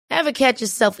Ever catch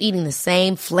yourself eating the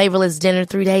same flavorless dinner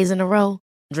 3 days in a row?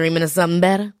 Dreaming of something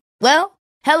better? Well,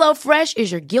 HelloFresh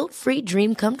is your guilt-free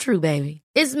dream come true, baby.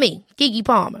 It's me, Keke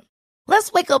Palmer.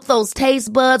 Let's wake up those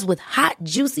taste buds with hot,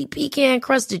 juicy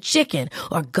pecan-crusted chicken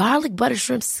or garlic butter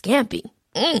shrimp scampi.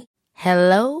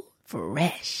 Hello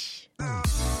Fresh.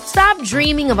 Stop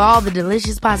dreaming of all the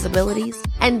delicious possibilities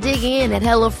and dig in at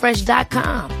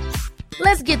HelloFresh.com.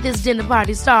 Let's get this dinner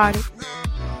party started.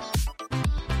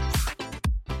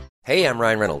 Hey, I'm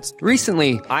Ryan Reynolds.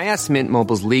 Recently, I asked Mint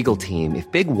Mobile's legal team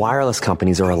if big wireless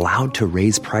companies are allowed to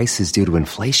raise prices due to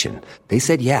inflation. They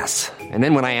said yes. And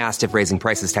then when I asked if raising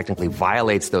prices technically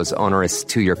violates those onerous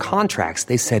 2-year contracts,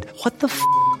 they said, "What the f***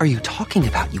 are you talking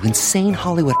about, you insane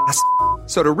Hollywood ass?"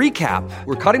 So to recap,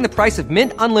 we're cutting the price of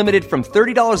Mint Unlimited from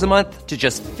 $30 a month to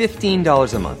just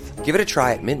 $15 a month. Give it a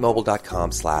try at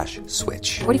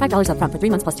mintmobile.com/switch. $45 up front for 3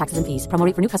 months plus taxes and fees. Promo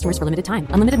rate for new customers for limited time.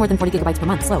 Unlimited more than 40 gigabytes per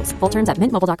month. Slows full terms at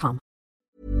mintmobile.com.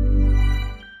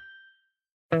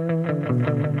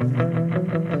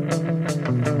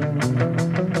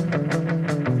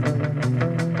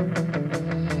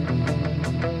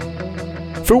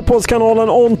 Fotbollskanalen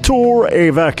On Tour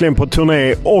är verkligen på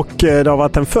turné och det har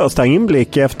varit en första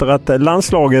inblick efter att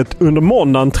landslaget under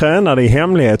måndagen tränade i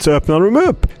hemlighet, så öppnade de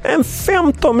upp en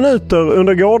 15 minuter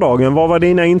under gårdagen. Vad var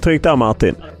dina intryck där,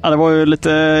 Martin? Ja, det var ju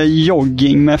lite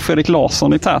jogging med Fredrik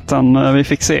Larsson i täten vi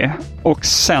fick se. Och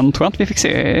sen tror jag inte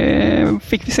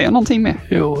fick vi se någonting mer.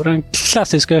 Jo, den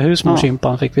klassiska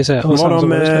husmorsimpan fick vi se. Och var de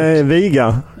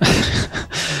viga?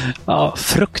 Ja,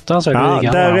 fruktansvärt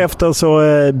viga. Därefter så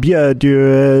bjöd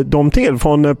ju de till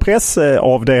från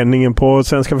pressavdelningen på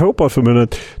Svenska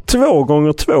Fotbollförbundet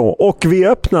 2x2. Och vi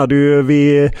öppnade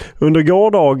ju under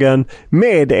gårdagen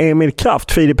med Emil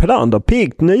Kraft, Filip Helander.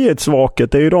 Piggt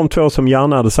nyhetsvaket, det är ju de två som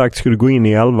gärna hade sagt skulle gå in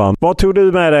i elvan. Vad tog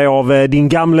du med dig av din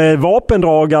gamla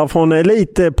vapendragare från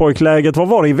elitpojkläget? Vad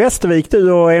var det i Västervik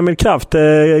du och Emil Kraft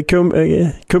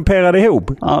kumperade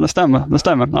ihop? Ja, det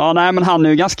stämmer. Ja, nej, men han är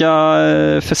ju ganska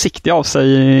försiktig av sig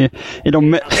i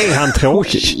de... Är han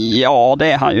tråkig? Ja,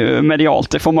 det är han ju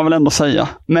medialt, det får man väl ändå säga.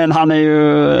 Men han är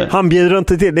ju... Han bjuder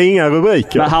inte till, det är inga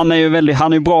rubriker. Men han är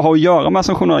ju bra att ha att göra med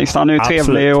som journalist. Han är ju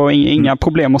trevlig och inga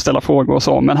problem att ställa frågor och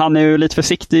så. Men han är ju lite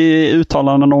försiktig i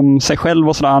uttalanden om sig själv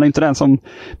och sådär. Han är inte den som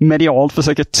medialt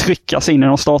försöker trycka sig in i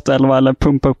någon startelva eller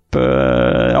pumpa upp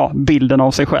bilden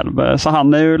av sig själv. Så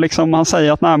han är ju liksom, han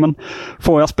säger att nej, men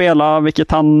får jag spela, vilket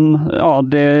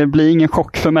det blir ingen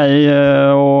chock för mig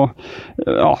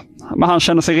men han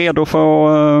känner sig redo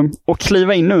för att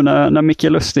kliva in nu när Micke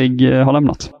Lustig har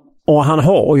lämnat. Och han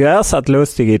har ju ersatt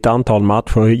Lustig i ett antal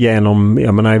matcher genom,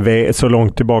 så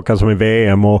långt tillbaka som i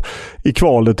VM och i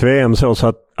kvalet till VM så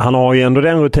att han har ju ändå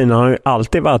den rutinen. Han har ju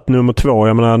alltid varit nummer 2.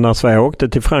 Jag menar, när Sverige åkte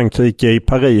till Frankrike i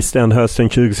Paris den hösten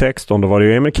 2016, då var det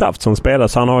ju Emil Kraft som spelade,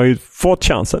 så han har ju fått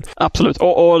chansen. Absolut,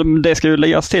 och det ska ju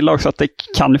läggas till också att det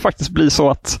kan ju faktiskt bli så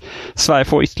att Sverige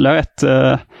får ytterligare ett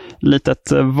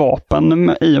litet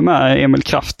vapen i och med Emil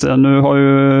Kraft. Nu har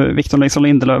ju Victor Nilsson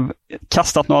Lindelöf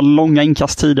kastat några långa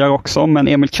inkast tidigare också, men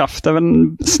Emil Kraft är väl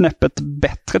snäppet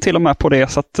bättre till och med på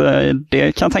det, så att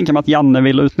det kan jag tänka mig att Janne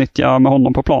vill utnyttja med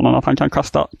honom på planen, att han kan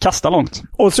kasta långt.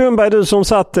 Och Sundberg, du som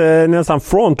satt nästan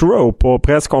front row på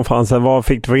presskonferensen, vad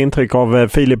fick du för intryck av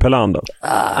Filip Helander?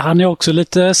 Han är också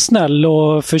lite snäll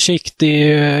och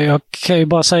försiktig. Jag kan ju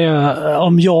bara säga,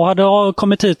 om jag hade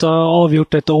kommit hit och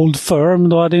avgjort ett Old Firm,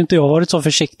 då hade inte jag varit så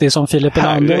försiktig som Filip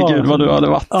Helander var. Herregud vad du hade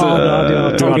varit. Ja, det hade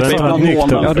jag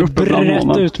tagit jag hade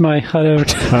brett ut mig. Ja,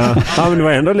 men det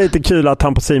var ändå lite kul att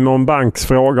han på Simon Banks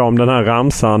fråga om den här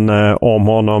ramsan om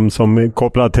honom som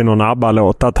kopplade till någon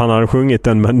ABBA-låt, att han hade sjungit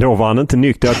den, men då var han inte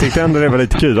nykter. Jag tyckte ändå det var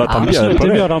lite kul att han bjöd på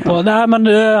det. Nej, men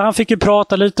han fick ju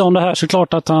prata lite om det här,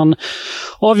 såklart att han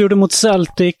avgjorde mot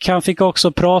Celtic. Han fick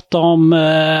också prata om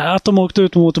att de åkte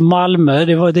ut mot Malmö.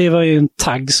 Det var ju en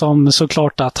tagg som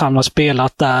såklart att han har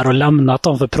spelat där och lämnat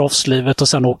dem för proffslivet och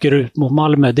sen åker ut mot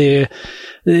Malmö. Det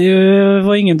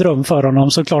var ingen dröm för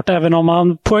honom såklart, även om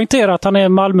han poängterar att han är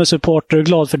Malmö-supporter och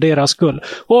glad för deras skull.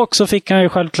 Och också fick han ju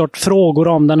självklart frågor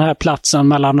om den här platsen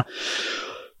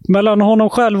mellan honom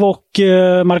själv och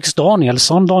Marcus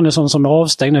Danielsson som är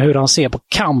avstängd, hur han ser på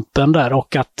kampen där,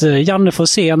 och att Janne får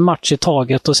se en match i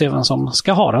taget och se vem som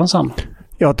ska ha den sen.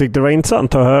 Jag tyckte det var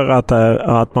intressant att höra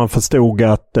att man förstod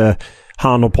att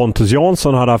han och Pontus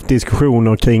Jansson hade haft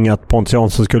diskussioner kring att Pontus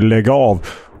Jansson skulle lägga av,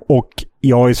 och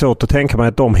jag är svårt att tänka mig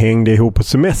att de hängde ihop på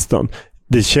semestern.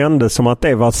 Det kändes som att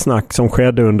det var ett snack som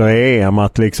skedde under EM,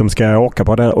 att liksom ska jag åka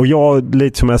på det. Och jag,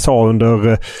 lite som jag sa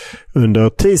under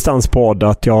tisdagens podd,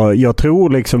 att jag tror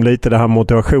liksom lite det här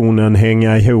motivationen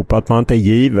hänga ihop, att man inte är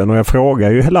given. Och jag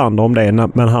frågar ju Helander om det,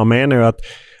 men han menar ju att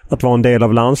att vara en del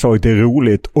av landslaget är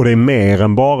roligt och det är mer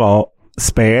än bara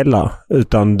spela,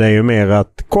 utan det är ju mer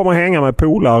att komma och hänga med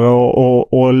polare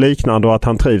och liknande, och att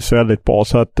han trivs väldigt bra.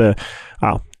 Så att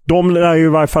de lär ju i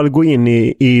varje fall gå in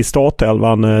i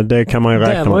startelvan, det kan man ju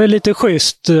räkna med. Det var ju lite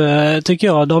schysst tycker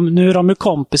jag. Nu är de ju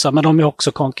kompisar, men de är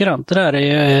också konkurrenter där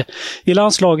i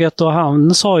landslaget, och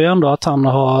han sa ju ändå att han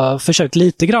har försökt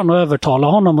lite grann att övertala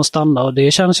honom att stanna, och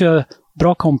det känns ju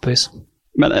bra kompis.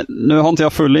 Men nu har inte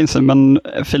jag full insyn, men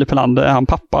Filip Helander, är han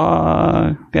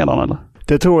pappa redan eller?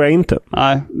 Det tror jag inte.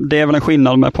 Nej, det är väl en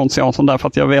skillnad med Pontus Jansson där, för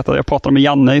att jag vet att jag pratade med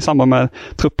Janne i samband med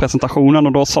trupppresentationen,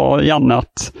 och då sa Janne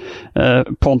att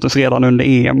Pontus redan under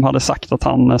EM hade sagt att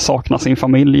han saknar sin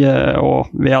familj, och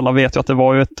vi alla vet ju att det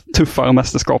var ju ett tuffare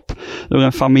mästerskap ur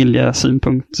en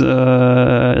familjesynpunkt i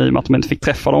och med att de inte fick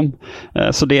träffa dem.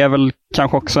 Så det är väl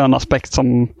kanske också en aspekt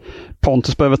som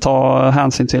Pontus behöver ta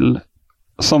hänsyn till,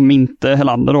 som inte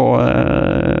Helander då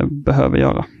behöver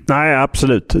göra. Nej,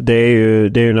 absolut. Det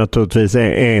är ju naturligtvis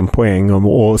en poäng.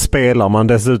 Och spelar man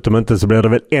dessutom inte så blir det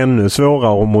väl ännu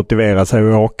svårare att motivera sig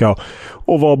att åka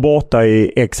och vara borta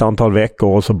i x antal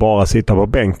veckor och så bara sitta på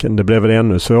bänken. Det blir väl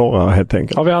ännu svårare helt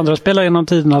enkelt. Har vi andra spelare genom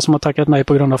tiderna som har tackat nej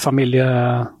på grund av familj?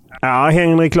 Ja,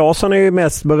 Henrik Larsson är ju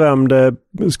mest berömd,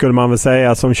 skulle man väl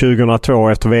säga, som 2002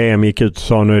 efter VM gick ut och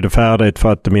sa nu är det färdigt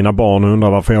för att mina barn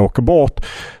undrar varför jag åker bort.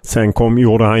 Sen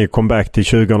gjorde han ju comeback till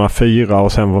 2004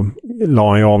 och sen la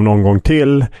han ju av någon gång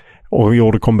till och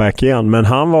gjorde comeback igen. Men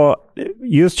han var,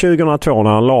 just 2002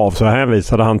 när han la av så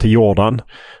hänvisade han till Jordan,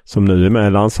 som nu är med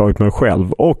i landslaget med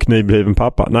själv och nybliven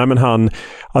pappa. Nej, men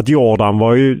att Jordan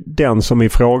var ju den som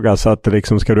ifrågasatte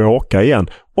liksom, ska du åka igen?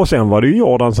 Och sen var det ju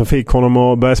Jordan som fick honom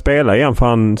att börja spela igen, för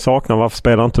han saknar, varför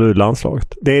spelar inte du i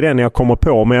landslaget? Det är den jag kommer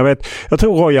på, men jag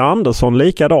tror Roy Andersson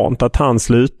likadant, att han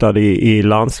slutade i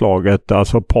landslaget,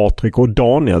 alltså Patrik och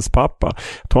Daniels pappa.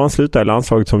 Jag tror han slutade i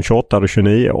landslaget som 28 och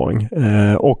 29-åring.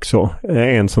 Också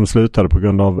en som slutade på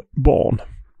grund av barn.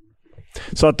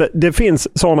 Så att det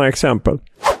finns sådana exempel.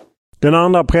 Den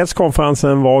andra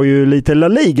presskonferensen var ju lite La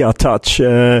Liga-touch.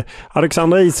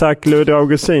 Alexander Isak, Ludvig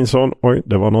Augustinsson. Oj,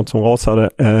 det var något som rasade.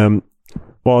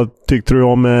 Vad tyckte du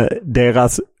om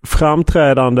deras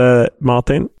framträdande,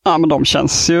 Martin? Ja, men de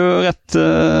känns ju rätt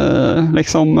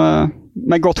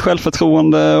med gott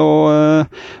självförtroende och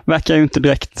verkar ju inte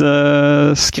direkt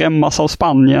skrämmas av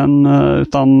Spanien,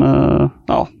 utan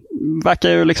verkar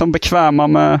ju liksom bekväma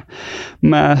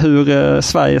med hur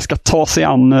Sverige ska ta sig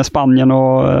an Spanien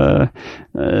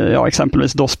och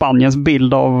exempelvis då Spaniens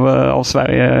bild av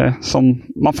Sverige, som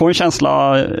man får en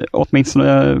känsla,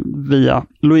 åtminstone via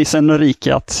Luis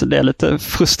Enrique, att det är lite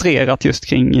frustrerat just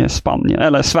kring Spanien,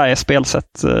 eller Sveriges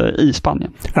spelsätt i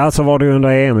Spanien. Alltså var det under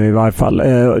EM i varje fall.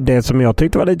 Det som jag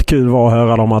tyckte var lite kul var att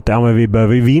höra dem att men vi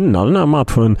behöver vinna den här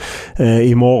matchen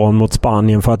imorgon mot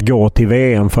Spanien för att gå till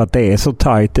VM, för att det är så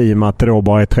tajt i och med att det då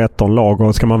bara är 13 lag,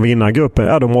 och ska man vinna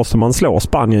gruppen, då måste man slå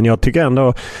Spanien. Jag tycker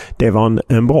ändå det var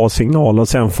en bra signal, och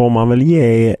sen får man väl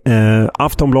ge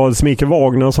Aftonbladets Micke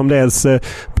Wagner, som dels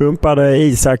pumpade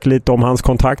Isak lite om hans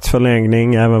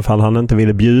kontraktsförlängning, även fall han inte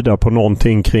ville bjuda på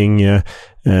någonting kring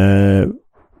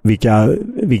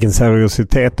vilken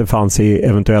seriositet det fanns i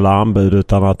eventuella anbud,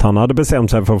 utan att han hade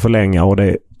bestämt sig för att förlänga, och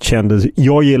det kändes,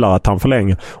 jag gillar att han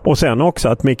förlänger. Och sen också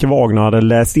att Micke Wagner hade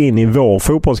läst in i vår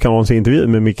fotbollskanals intervju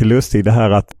med Micke Lustig det här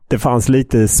att det fanns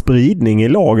lite spridning i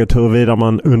laget huruvida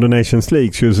man under Nations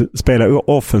League skulle spela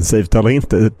offensivt eller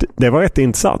inte. Det var rätt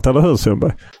intressant, eller hur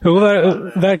Sundberg? Jo,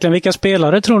 verkligen. Vilka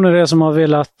spelare tror ni det är som har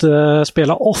velat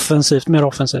spela offensivt, mer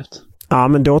offensivt? Ja,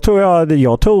 men då tror jag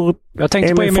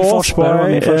tänkte på Emil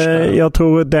Forsberg. Jag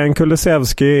tror Dan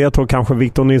Kulusevski, jag tror kanske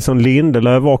Victor Nilsson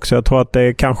Lindelöf också. Jag tror att det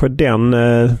är kanske den,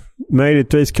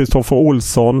 möjligtvis Kristoffer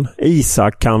Olsson.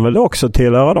 Isak kan väl också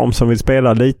tillhöra dem som vill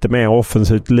spela lite mer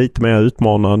offensivt, lite mer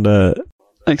utmanande.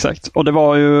 Exakt, och det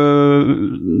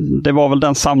var väl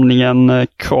den samlingen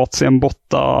Kroatien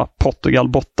borta, Portugal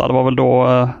borta. Det var väl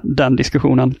då den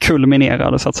diskussionen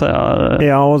kulminerade så att säga.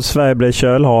 Ja, och Sverige blev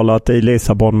kölhalat i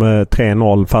Lissabon med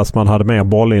 3-0 fast man hade mer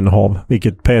bollinnehav,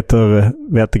 vilket Peter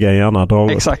Wettergren gärna drar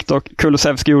upp. Exakt, och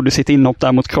Kulusevski gjorde sitt inhopp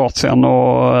där mot Kroatien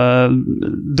och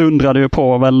dundrade ju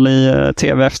på väl i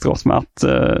tv efteråt med att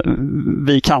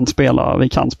vi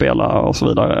kan spela och så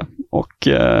vidare. Och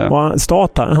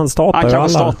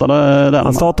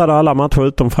han startade alla matcher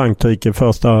utom Frankrike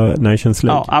första Nations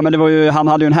League. Ja, men det var ju, han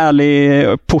hade ju en härlig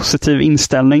positiv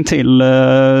inställning till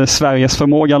Sveriges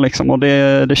förmåga liksom, och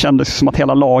det kändes som att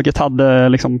hela laget hade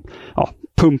liksom,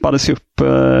 pumpades upp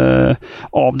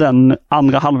av den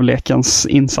andra halvlekens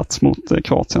insats mot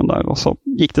Kroatien där, och så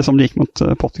gick det som det gick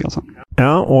mot Portugal sen.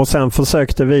 Ja, och sen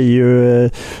försökte vi ju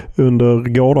under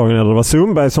gårdagen, eller det var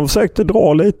Sundberg som försökte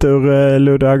dra lite ur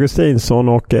Ludde Augustinsson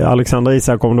och Alexander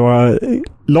Isak, om det var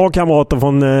lagkamrater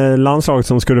från landslaget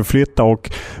som skulle flytta,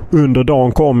 och under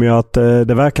dagen kom ju att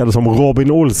det verkade som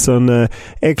Robin Olsen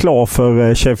är klar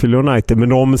för Sheffield United, men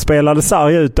de spelade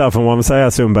sarg ut där, får man väl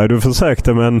säga. Sundberg, du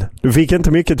försökte men du fick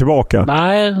inte mycket tillbaka.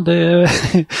 Nej,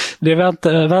 det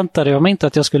väntade jag mig inte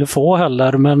att jag skulle få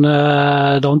heller, men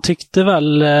de tyckte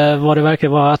väl vad det verkar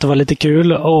vara att det var lite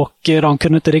kul, och de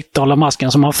kunde inte riktigt hålla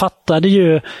masken, så man fattade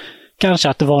ju kanske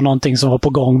att det var någonting som var på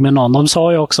gång med någon. De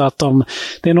sa ju också att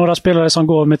det är några spelare som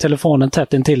går med telefonen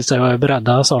tätt intill sig och är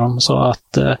beredda, sa de. Så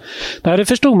att det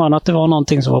förstod man att det var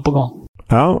någonting som var på gång.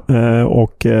 Ja,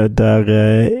 och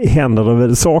där händer det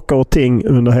väl saker och ting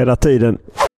under hela tiden.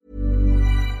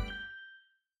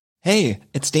 Hey,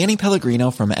 it's Danny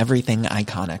Pellegrino from Everything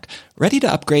Iconic. Ready to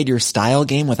upgrade your style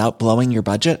game without blowing your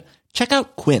budget? Check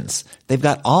out Quince. They've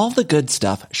got all the good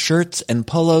stuff, shirts and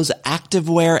polos,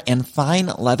 activewear and fine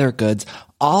leather goods,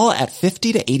 all at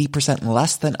 50 to 80%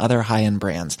 less than other high-end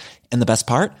brands. And the best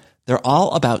part? They're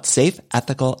all about safe,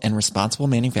 ethical and responsible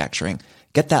manufacturing.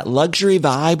 Get that luxury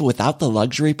vibe without the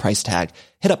luxury price tag.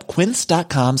 Hit up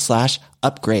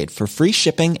quince.com/upgrade for free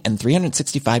shipping and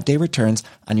 365-day returns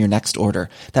on your next order.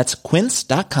 That's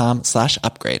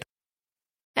quince.com/upgrade.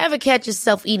 Ever catch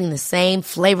yourself eating the same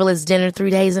flavorless dinner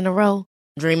 3 days in a row?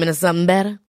 Dreaming of something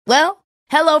better? Well,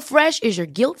 HelloFresh is your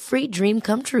guilt-free dream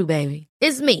come true, baby.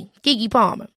 It's me, Keke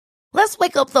Palmer. Let's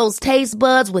wake up those taste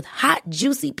buds with hot,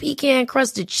 juicy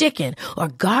pecan-crusted chicken or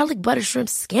garlic butter shrimp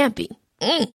scampi.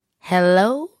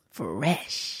 Hello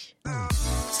Fresh.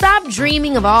 Stop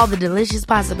dreaming of all the delicious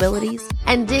possibilities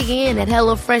and dig in at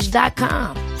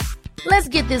HelloFresh.com. Let's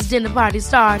get this dinner party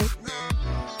started.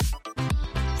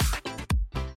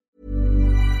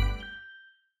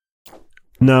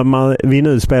 När vi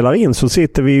nu spelar in så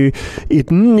sitter vi i ett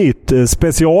nytt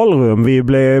specialrum. Vi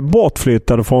blev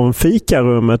bortflyttade från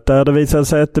fikarummet där det visade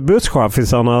sig att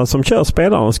busschaffisarna som kör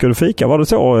spelarna skulle fika. Var det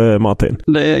så, Martin?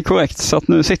 Det är korrekt. Så att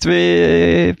nu sitter vi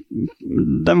i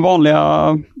den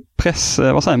vanliga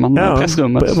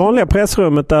pressrummet. Vanliga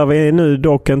pressrummet där vi nu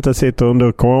dock inte sitter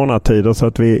under coronatider, så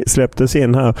att vi släpptes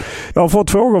in här. Jag har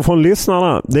fått frågor från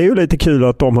lyssnarna. Det är ju lite kul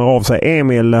att de hör av sig.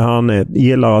 Emil, han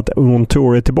gillar att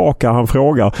Ontour är tillbaka. Han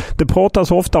frågar. Det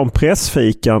pratas ofta om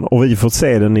pressfikan och vi får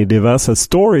se den i diverse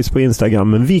stories på Instagram.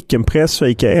 Men vilken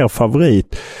pressfika är er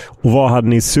favorit? Och vad hade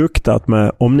ni suktat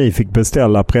med om ni fick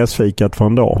beställa pressfikat för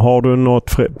en dag? Har du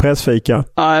något pressfika?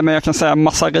 Nej, men jag kan säga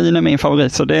massarin är min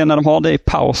favorit. Så det är när de har det i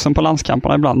pausen på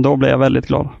landskamperna ibland. Då blir jag väldigt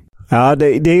glad. Ja,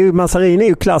 det är ju, massarin är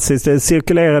ju klassiskt. Det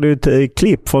cirkulerade ju ett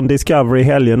klipp från Discovery i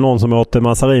helgen. Någon som åt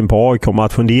massarin på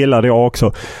AIK-matchen. Det gillade jag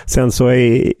också. Sen så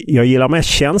jag gillar mest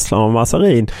känslan av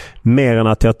massarin. Mer än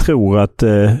att jag tror att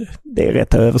det är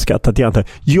rätt överskattat egentligen.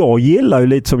 Jag gillar ju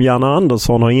lite som Janne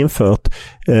Andersson har infört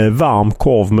varm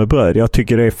korv med bröd. Jag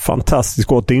tycker det är fantastiskt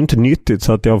gott. Det är ju inte nyttigt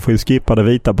så att jag får skippa det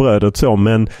vita brödet så,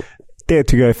 men det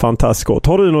tycker jag är fantastiskt gott.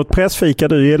 Har du något pressfika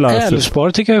du gillar?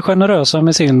 Elfsborg tycker jag är generösa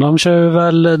med sin. De kör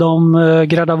väl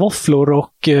gräddar våfflor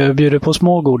och bjuder på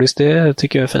smågodis. Det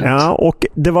tycker jag är fint. Ja, och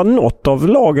det var något av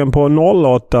lagen på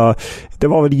 08. Det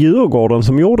var väl Djurgården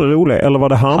som gjorde det roligt. Eller var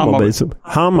det Hammarby?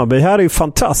 Hammarby här är ju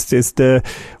fantastiskt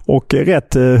och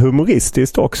rätt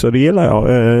humoristiskt också. Det gillar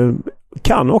jag.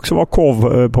 Kan också vara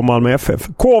korv på Malmö FF.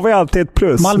 Korv är alltid ett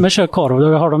plus. Malmö kör korv,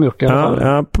 det har de gjort.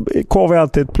 Ja, korv är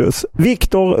alltid ett plus.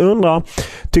 Viktor undrar,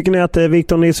 tycker ni att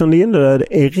Victor Nilsson Lindelöf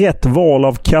är rätt val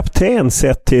av kapten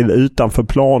sett till utanför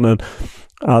planen?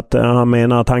 Att han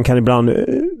menar att han kan ibland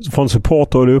från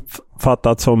supporter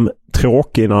uppfattat som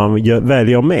tråkig när han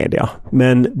väljer media.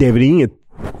 Men det är väl inget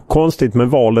konstigt med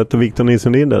valet och Victor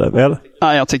Nilsson Lindelöf, eller?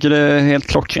 Nej, jag tycker det är helt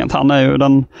klockrent. Han är ju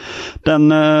den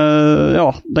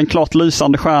klart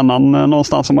lysande stjärnan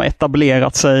någonstans som har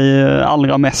etablerat sig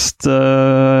allra mest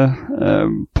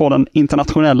på den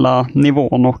internationella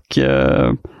nivån, och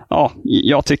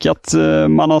jag tycker att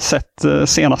man har sett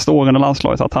senaste åren i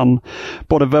landslaget att han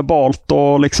både verbalt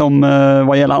och liksom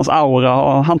vad gäller hans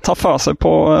aura, han tar för sig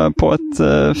på ett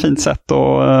fint sätt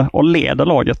och leder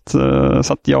laget.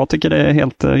 Så att jag tycker det är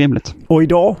helt rimligt. Och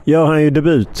idag gör han ju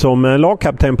debut som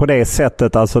lagkapten på det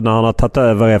sättet, alltså när han har tagit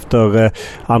över efter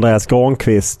Andreas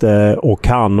Granqvist, och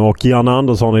han och Janne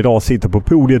Andersson idag sitter på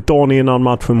podiet dagen innan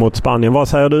matchen mot Spanien. Vad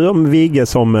säger du om Vigge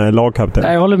som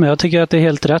lagkapten? Jag håller med, jag tycker att det är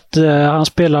helt rätt. Han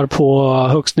spelar spelar på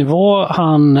högst nivå.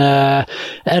 Han är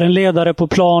en ledare på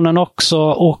planen också,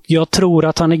 och jag tror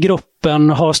att han i gruppen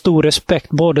har stor respekt,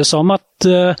 både som att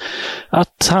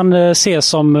han ses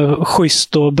som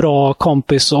schysst och bra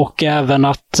kompis, och även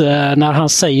att när han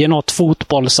säger något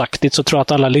fotbollsaktigt så tror jag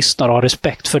att alla lyssnar och har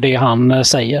respekt för det han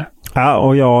säger. Ja,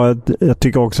 och jag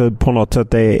tycker också på något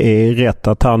sätt det är rätt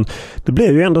att det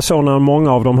blir ju ändå så när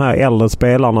många av de här äldre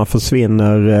spelarna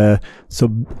försvinner, så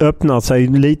öppnar sig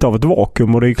lite av ett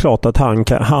vakuum, och det är klart att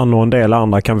han och en del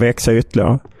andra kan växa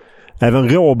ytterligare. Även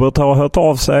Robert har hört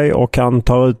av sig och han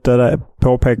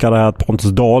påpekar att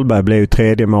Pontus Dahlberg blev ju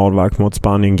tredje målvakt mot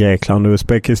Spanien, Grekland och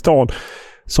Uzbekistan.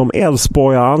 Som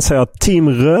Elfsborgare anser att Tim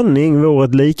Rönning vore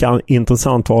ett lika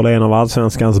intressant val, en av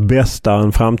allsvenskans bästa,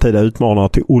 en framtida utmanare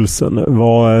till Olsen.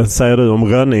 Vad säger du om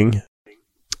Rönning?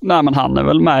 Nej, men han är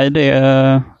väl med i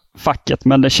det facket,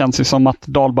 men det känns ju som att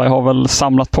Dahlberg har väl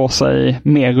samlat på sig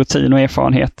mer rutin och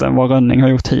erfarenhet än vad Rönning har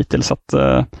gjort hittills, så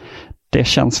att det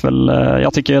känns väl,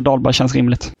 jag tycker Dahlberg känns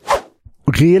rimligt.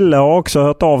 Rille har också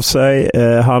hört av sig.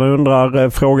 Han undrar,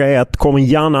 fråga 1, kommer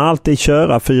Janne alltid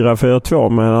köra 4-4-2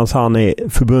 medan han är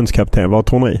förbundskapten? Vad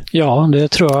tror ni? Ja, det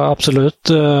tror jag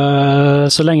absolut.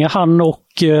 Så länge han och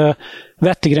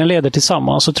Wettergren leder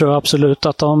tillsammans så tror jag absolut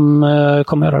att de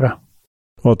kommer göra det.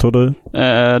 Vad tror du?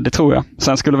 Det tror jag.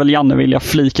 Sen skulle väl Janne vilja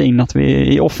flika in att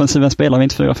vi i offensiven spelar vi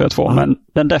inte 4-4-2, men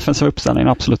den defensiva uppställningen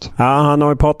absolut. Ja, han har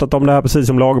ju pratat om det här precis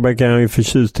som Lagerbäck, är ju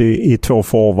förtjust i 2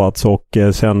 forwards, och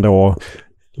sen då,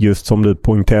 just som du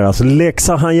poängterar, så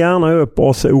läxar han gärna upp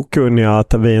oss okunniga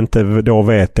att vi inte då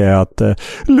vet det, att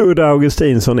Ludde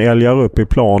Augustinsson älgar upp i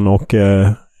plan, och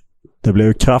det blir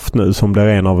ju Kraft nu som blir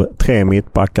en av 3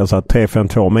 mittbackar, så att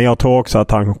 3-5-2. Men jag tror också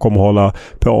att han kommer hålla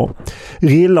på.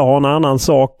 Rilla har en annan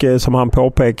sak som han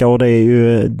påpekar, och det är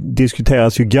ju,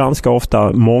 diskuteras ju ganska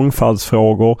ofta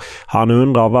mångfaldsfrågor. Han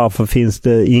undrar varför finns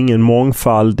det ingen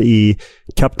mångfald i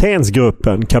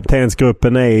kaptensgruppen.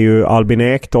 Kaptensgruppen är ju Albin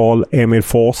Ekdal, Emil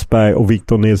Forsberg och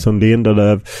Victor Nilsson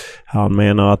Lindelöf. Han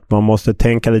menar att man måste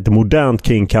tänka lite modernt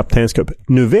kring kaptensgruppen.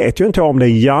 Nu vet ju inte om det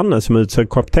är Janne som utser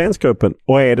kaptensgruppen.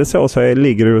 Och är det så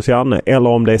ligger det hos Janne. Eller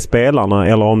om det är spelarna,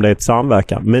 eller om det är ett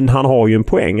samverkan. Men han har ju en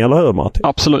poäng, eller hur Martin?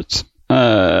 Absolut.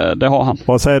 Det har han.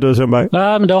 Vad säger du, Sundberg?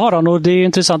 Nej, men det har han, och det är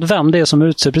intressant vem det är som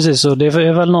utser precis. Och det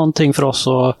är väl någonting för oss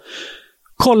att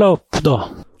kolla upp då.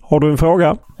 Har du en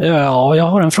fråga? Ja, jag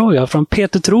har en fråga från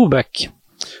Peter Trobeck.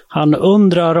 Han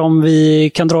undrar om vi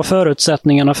kan dra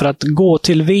förutsättningarna för att gå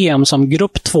till VM som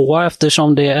grupp 2,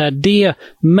 eftersom det är det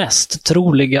mest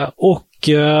troliga. Och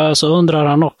så undrar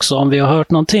han också om vi har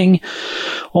hört någonting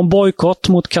om bojkott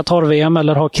mot Qatar-VM,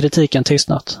 eller har kritiken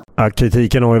tystnat? Ja,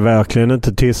 kritiken har ju verkligen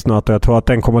inte tystnat, och jag tror att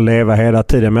den kommer leva hela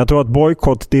tiden. Men jag tror att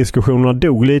bojkottdiskussionerna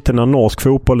dog lite när norsk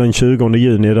fotboll den 20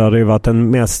 juni, där det varit den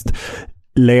mest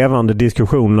levande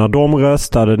diskussionerna. De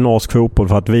röstade norsk fotboll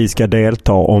för att vi ska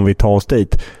delta om vi tar oss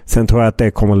dit. Sen tror jag att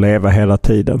det kommer leva hela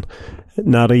tiden.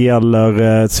 När det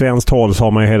gäller svenskt håll så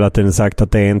har man hela tiden sagt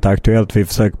att det är inte aktuellt. Vi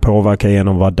försöker påverka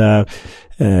genom vad där.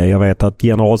 Jag vet att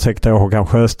generalsekreterare Håkan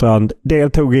Sjöstrand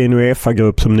deltog i en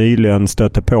UEFA-grupp som nyligen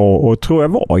stötte på, och tror jag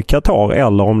var i Qatar,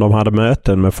 eller om de hade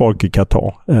möten med folk i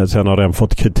Qatar. Sen har den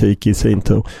fått kritik i sin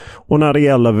tur. Och när det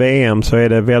gäller VM så är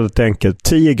det väldigt enkelt.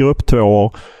 10 grupp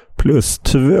 2 plus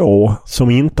 2 som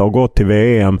inte har gått till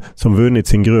VM, som vunnit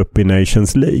sin grupp i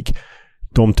Nations League.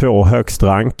 De 2 högst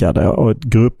rankade och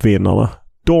gruppvinnarna.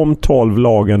 De 12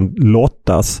 lagen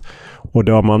lottas, och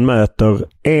då man möter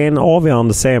en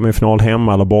avgörande semifinal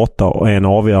hemma eller borta och en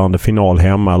avgörande final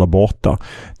hemma eller borta.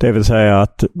 Det vill säga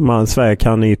att Sverige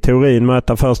kan i teorin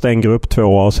möta först en grupp 2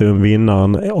 och sen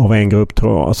vinnaren av en grupp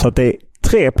 2. Så att det är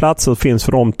 3 platser finns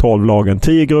för de 12 lagen.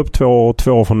 10 grupp 2 och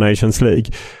 2 från Nations League.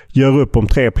 Gör upp om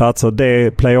 3 platser.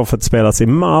 Det playoffet spelas i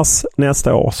mars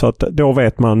nästa år. Så att då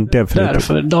vet man definitivt.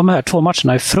 Därför, de här 2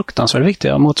 matcherna är fruktansvärt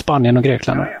viktiga mot Spanien och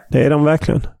Grekland. Det är de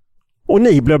verkligen. Och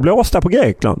ni blev blåsta på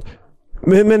Grekland.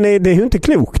 Men det är ju inte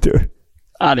klokt du.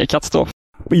 Ja, det är katastrof.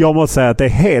 Jag måste säga att det är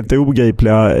helt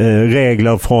obegripliga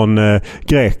regler från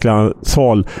Greklands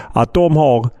håll. Att de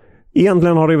har...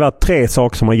 Egentligen har det varit 3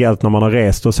 saker som har gällt när man har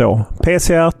rest och så.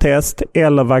 PCR-test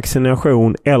eller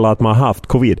vaccination eller att man har haft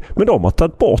covid. Men de har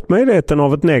tagit bort möjligheten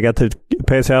av ett negativt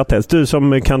PCR-test. Du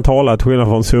som kan tala till skillnad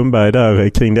från Sundberg där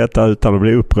kring detta utan att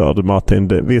bli upprörd,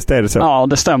 Martin. Visst är det så? Ja,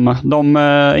 det stämmer.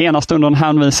 Ena stunden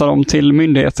hänvisar de till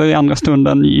myndigheter, i andra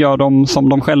stunden gör de som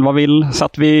de själva vill. Så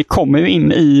att vi kommer ju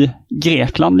in i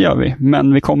Grekland gör vi,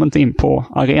 men vi kommer inte in på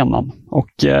arenan. Och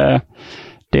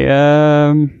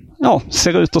det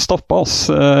ser ut att stoppa oss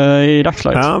i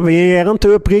dagsläget. Ja, vi ger inte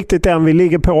upp riktigt än. Vi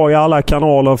ligger på i alla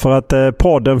kanaler för att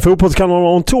podden Fotbollskanalen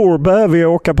on Tour behöver ju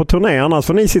åka på turné. Annars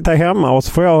får ni sitta hemma och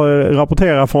så får jag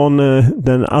rapportera från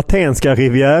den atenska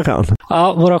rivieran.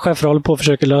 Ja, våra chefer håller på att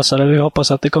försöka lösa det. Vi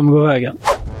hoppas att det kommer gå vägen.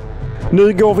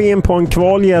 Nu går vi in på en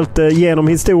kvalhjälte genom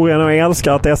historien och jag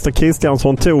älskar att Ester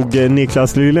Kristiansson tog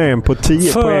Niklas Lylén på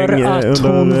 10 poäng. För att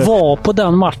hon var på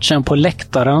den matchen på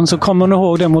läktaren så kommer hon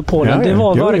ihåg det mot Polen. Det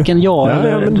var varken jag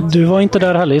eller du var inte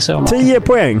där heller, så 10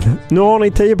 poäng. Nu har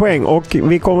ni 10 poäng och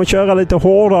vi kommer köra lite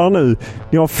hårdare nu.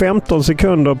 Ni har 15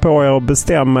 sekunder på er att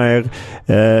bestämma er.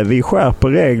 Vi skärper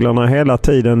reglerna hela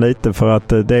tiden lite för att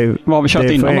det vad har vi kört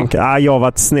det är för enkelt. Jag har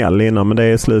varit snäll innan men det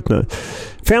är slut nu.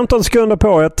 15 sekunder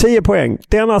på er, 10 poäng.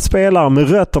 Denna spelare med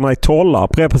rötterna i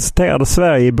Tollarp representerade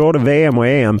Sverige i både VM och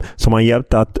EM som han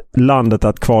hjälpte landet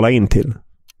att kvala in till.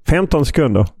 15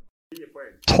 sekunder.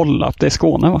 Tollarp, det är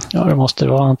Skåne va? Ja, det måste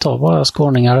det vara. Han tar bara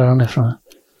skåningar därifrån.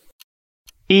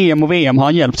 EM och VM har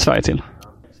han hjälpt Sverige till.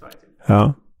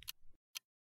 Ja.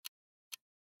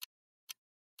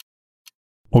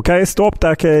 Okej, stopp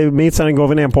där. Mitsen går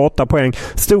vi ner på 8 poäng.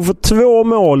 Stod för 2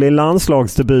 mål i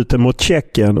landslagsdebuten mot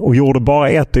Tjeckien och gjorde bara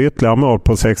ett ytterligare mål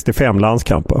på 65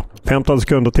 landskamper. 15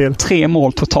 sekunder till. 3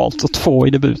 mål totalt och 2 i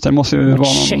debuten. Det måste ju vara någon...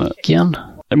 Tjeckien.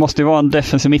 Det måste ju vara en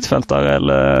defensiv mittfältare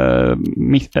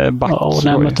eller back. Ja, och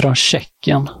när möter de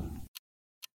Tjeckien?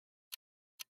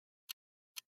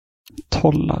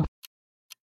 Tollarp.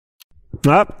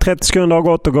 Nej, 30 sekunder har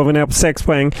gått och går vi ner på 6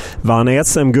 poäng. Vann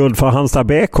SM-guld för Halmstad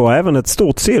BK och även ett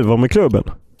stort silver med klubben.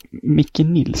 Micke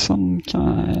Nilsson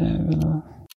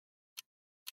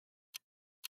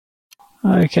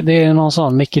det är någon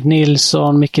sån. Micke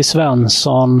Nilsson, Micke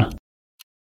Svensson.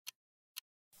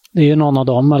 Det är ju någon av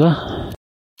dem, eller?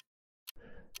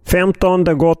 15,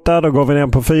 det har gått där. Då går vi ner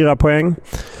på 4 poäng.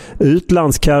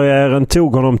 Utlandskarriären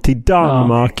tog honom till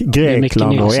Danmark,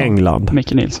 Grekland och England.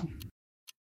 Micke Nilsson.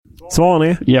 Svarar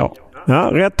ni? Ja. Ja,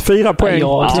 rätt 4 poäng.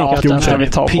 Jag tycker att det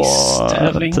är en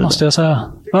pisstävling, måste jag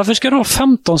säga. Varför ska du ha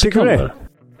 15 sekunder?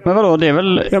 Men vadå, det är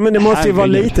väl... Ja, men det måste ju vara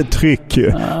lite tryck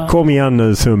ju. Kom igen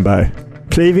nu, Sundberg.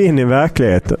 Kliv in i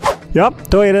verkligheten. Ja,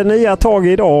 då är det nya tag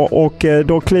idag och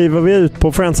då kliver vi ut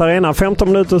på Friends Arena.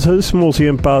 15 minuters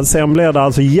husmorsgympa. Sen blir det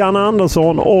alltså Janne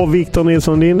Andersson och Victor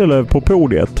Nilsson Lindelöf på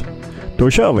podiet. Då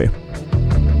kör vi.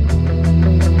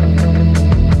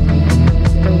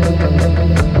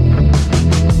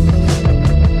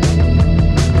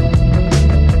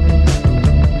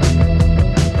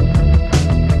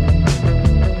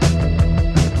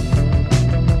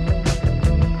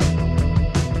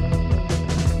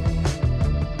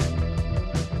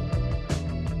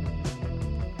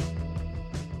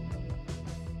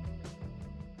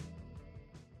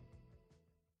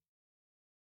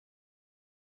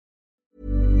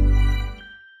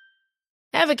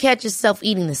 Ever catch yourself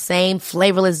eating the same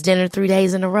flavorless dinner 3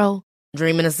 days in a row?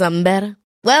 Dreaming of something better?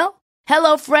 Well,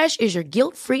 HelloFresh is your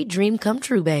guilt-free dream come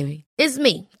true, baby. It's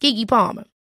me, Keke Palmer.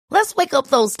 Let's wake up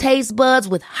those taste buds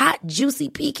with hot, juicy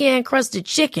pecan-crusted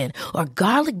chicken or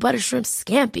garlic butter shrimp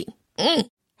scampi.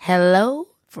 Hello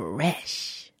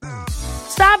Fresh.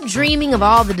 Stop dreaming of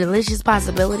all the delicious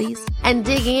possibilities and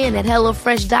dig in at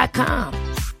HelloFresh.com.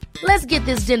 Let's get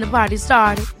this dinner party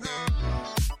started.